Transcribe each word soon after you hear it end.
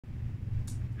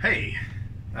Hey,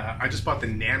 I just bought the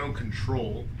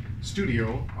nanoKONTROL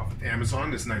Studio off of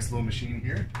Amazon, this nice little machine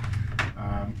here.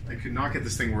 I could not get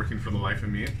this thing working for the life of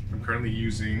me. I'm currently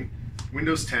using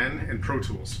Windows 10 and Pro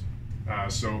Tools.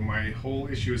 So my whole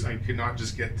issue is I could not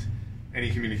just get any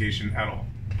communication at all.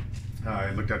 I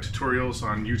looked at tutorials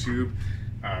on YouTube,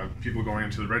 people going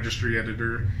into the registry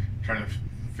editor, trying to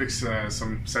fix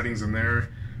some settings in there,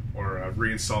 or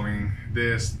reinstalling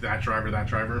this, that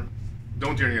driver.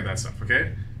 Don't do any of that stuff,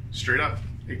 okay? Straight up,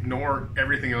 ignore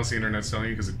everything else the internet's telling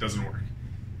you because it doesn't work.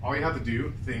 All you have to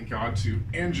do, thank God to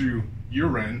Andrew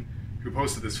Uren, who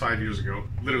posted this 5 years ago.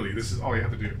 Literally, this is all you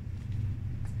have to do.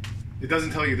 It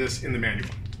doesn't tell you this in the manual.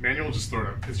 Manual, just throw it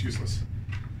out, it's useless.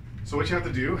 So what you have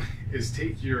to do is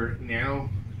take your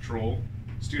nanoKONTROL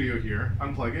Studio here,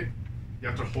 unplug it. You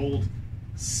have to hold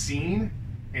scene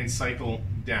and cycle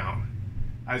down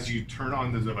as you turn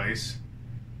on the device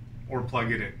or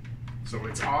plug it in. So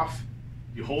it's off,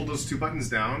 you hold those two buttons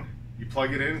down, you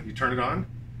plug it in, you turn it on,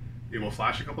 it will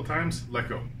flash a couple times, let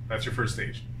go. That's your first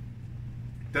stage.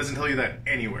 It doesn't tell you that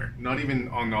anywhere, not even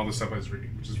on all the stuff I was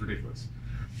reading, which is ridiculous.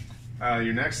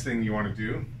 Your next thing you want to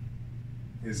do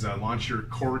is launch your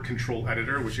KORG KONTROL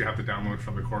Editor, which you have to download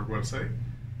from the KORG website.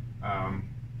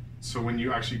 So when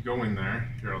you actually go in there,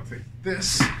 here I'll take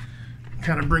this,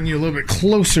 kind of bring you a little bit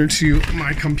closer to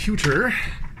my computer.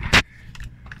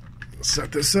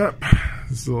 Set this up.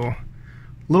 It's a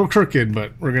little crooked,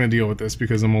 but we're gonna deal with this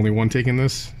because I'm only one taking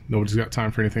this. Nobody's got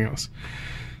time for anything else.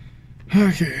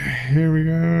 Okay, here we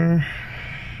go.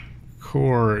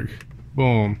 KORG,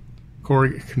 boom.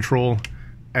 KORG KONTROL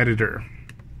Editor.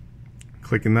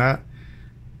 Clicking that.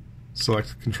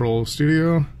 Select Control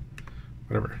Studio.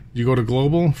 Whatever. You go to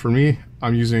global. For me,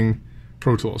 I'm using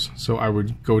Pro Tools, so I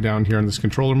would go down here in this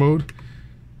controller mode.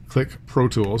 Click Pro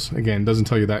Tools. Again, doesn't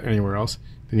tell you that anywhere else.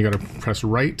 Then you got to press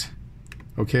right.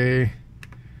 Okay.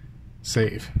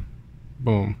 Save.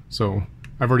 Boom. So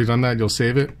I've already done that. You'll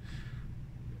save it.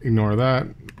 Ignore that.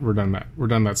 We're done that. We're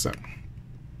done that step.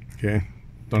 Okay.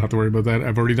 Don't have to worry about that.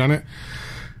 I've already done it.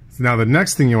 Now the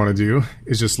next thing you want to do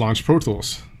is just launch Pro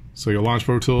Tools. So you'll launch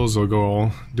Pro Tools. You'll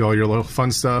go do all your little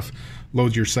fun stuff.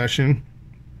 Load your session.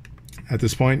 At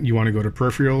this point, you want to go to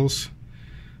Peripherals.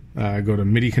 Go to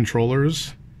MIDI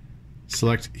controllers.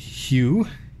 Select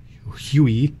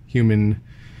Huey, human,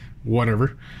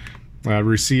 whatever.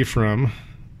 Receive from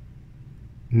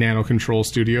nanoKONTROL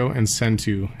Studio and send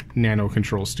to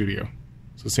nanoKONTROL Studio.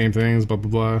 So same things, blah, blah,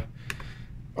 blah.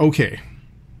 Okay.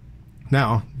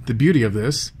 Now, the beauty of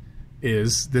this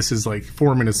is like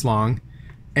 4 minutes long,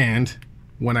 and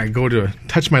when I go to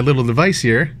touch my little device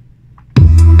here,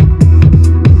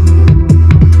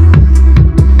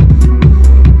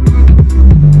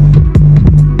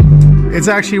 it's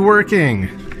actually working.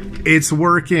 It's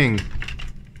working.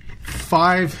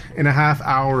 5.5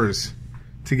 hours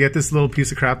to get this little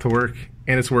piece of crap to work,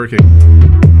 and it's working.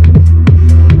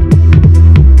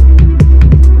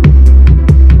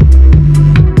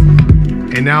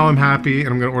 And now I'm happy, and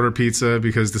I'm gonna order pizza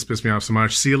because this pissed me off so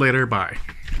much. See you later, bye.